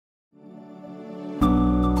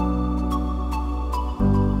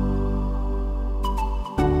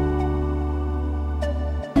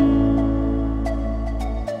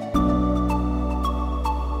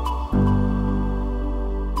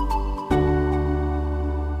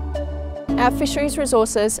Our fisheries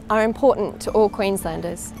resources are important to all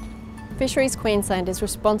Queenslanders. Fisheries Queensland is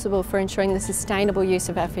responsible for ensuring the sustainable use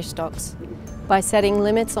of our fish stocks by setting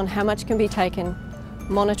limits on how much can be taken,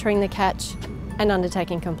 monitoring the catch and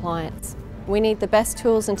undertaking compliance. We need the best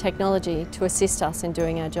tools and technology to assist us in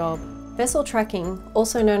doing our job. Vessel tracking,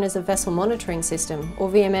 also known as a vessel monitoring system or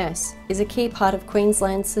VMS, is a key part of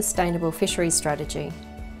Queensland's sustainable fisheries strategy.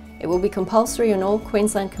 It will be compulsory on all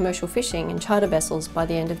Queensland commercial fishing and charter vessels by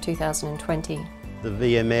the end of 2020. The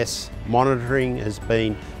VMS monitoring has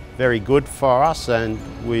been very good for us and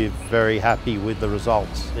we're very happy with the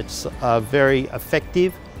results. It's a very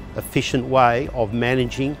effective, efficient way of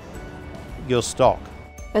managing your stock.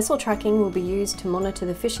 Vessel tracking will be used to monitor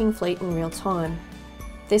the fishing fleet in real time.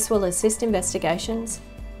 This will assist investigations,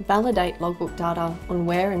 validate logbook data on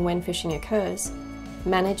where and when fishing occurs,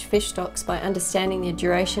 manage fish stocks by understanding the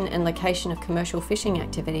duration and location of commercial fishing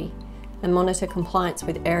activity, and monitor compliance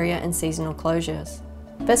with area and seasonal closures.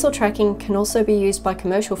 Vessel tracking can also be used by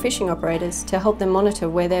commercial fishing operators to help them monitor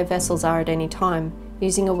where their vessels are at any time,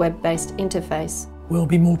 using a web-based interface. We'll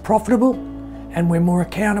be more profitable and we're more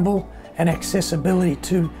accountable, and accessibility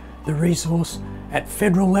to the resource at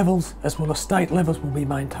federal levels as well as state levels will be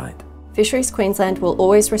maintained. Fisheries Queensland will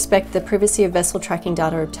always respect the privacy of vessel tracking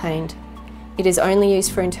data obtained. It is only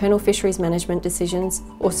used for internal fisheries management decisions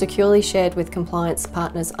or securely shared with compliance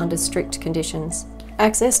partners under strict conditions.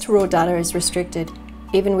 Access to raw data is restricted,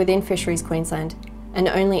 even within Fisheries Queensland, and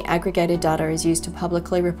only aggregated data is used to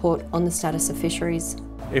publicly report on the status of fisheries.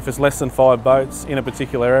 If it's less than 5 boats in a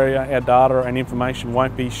particular area, our data and information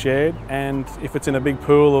won't be shared, and if it's in a big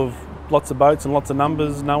pool of lots of boats and lots of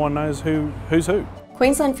numbers, no one knows who's who.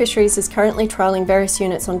 Queensland Fisheries is currently trialling various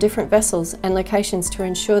units on different vessels and locations to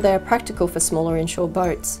ensure they are practical for smaller inshore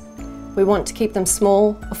boats. We want to keep them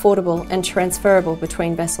small, affordable and transferable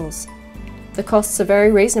between vessels. The costs are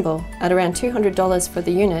very reasonable, at around $200 for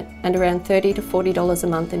the unit and around $30 to $40 a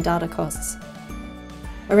month in data costs.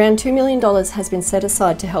 Around $2 million has been set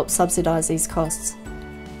aside to help subsidise these costs.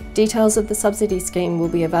 Details of the subsidy scheme will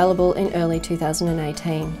be available in early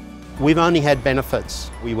 2018. We've only had benefits.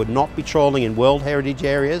 We would not be trawling in World Heritage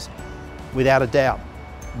areas without a doubt,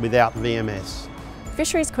 without VMS.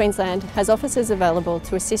 Fisheries Queensland has officers available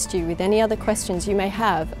to assist you with any other questions you may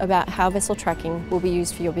have about how vessel tracking will be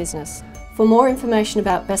used for your business. For more information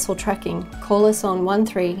about vessel tracking, call us on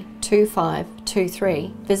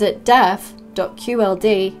 132523, visit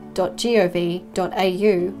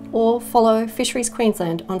daf.qld.gov.au or follow Fisheries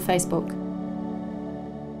Queensland on Facebook.